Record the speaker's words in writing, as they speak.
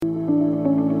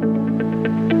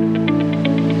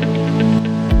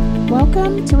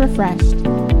to Refreshed,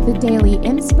 the daily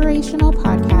inspirational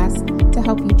podcast to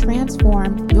help you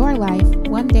transform your life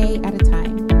one day at a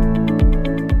time.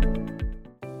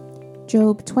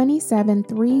 Job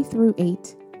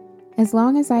 27:3-8. As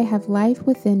long as I have life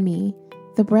within me,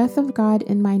 the breath of God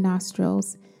in my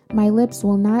nostrils, my lips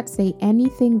will not say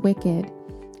anything wicked,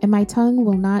 and my tongue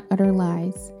will not utter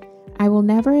lies. I will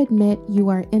never admit you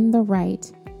are in the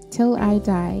right. Till I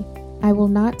die, I will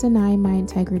not deny my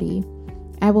integrity.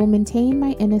 I will maintain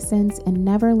my innocence and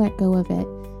never let go of it.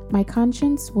 My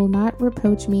conscience will not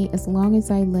reproach me as long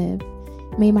as I live.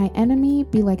 May my enemy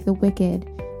be like the wicked,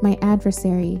 my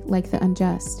adversary like the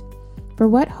unjust. For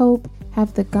what hope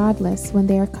have the godless when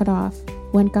they are cut off,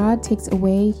 when God takes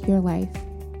away your life?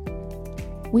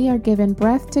 We are given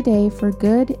breath today for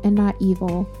good and not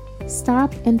evil.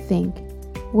 Stop and think.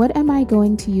 What am I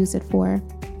going to use it for?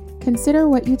 Consider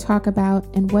what you talk about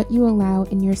and what you allow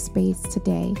in your space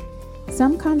today.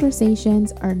 Some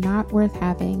conversations are not worth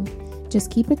having.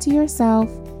 Just keep it to yourself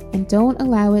and don't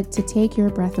allow it to take your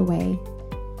breath away.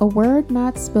 A word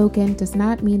not spoken does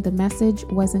not mean the message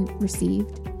wasn't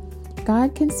received.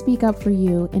 God can speak up for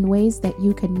you in ways that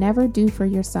you could never do for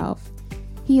yourself.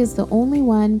 He is the only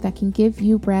one that can give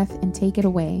you breath and take it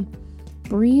away.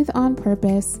 Breathe on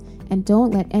purpose and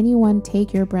don't let anyone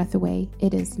take your breath away.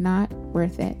 It is not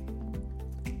worth it.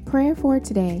 Prayer for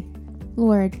today.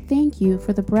 Lord, thank you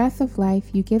for the breath of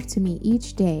life you give to me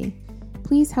each day.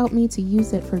 Please help me to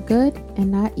use it for good and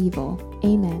not evil.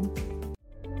 Amen.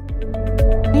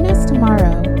 Join us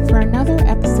tomorrow for another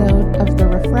episode of the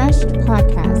Refreshed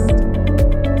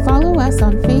Podcast. Follow us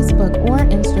on Facebook or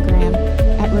Instagram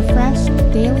at Refreshed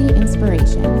Daily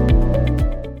Inspiration.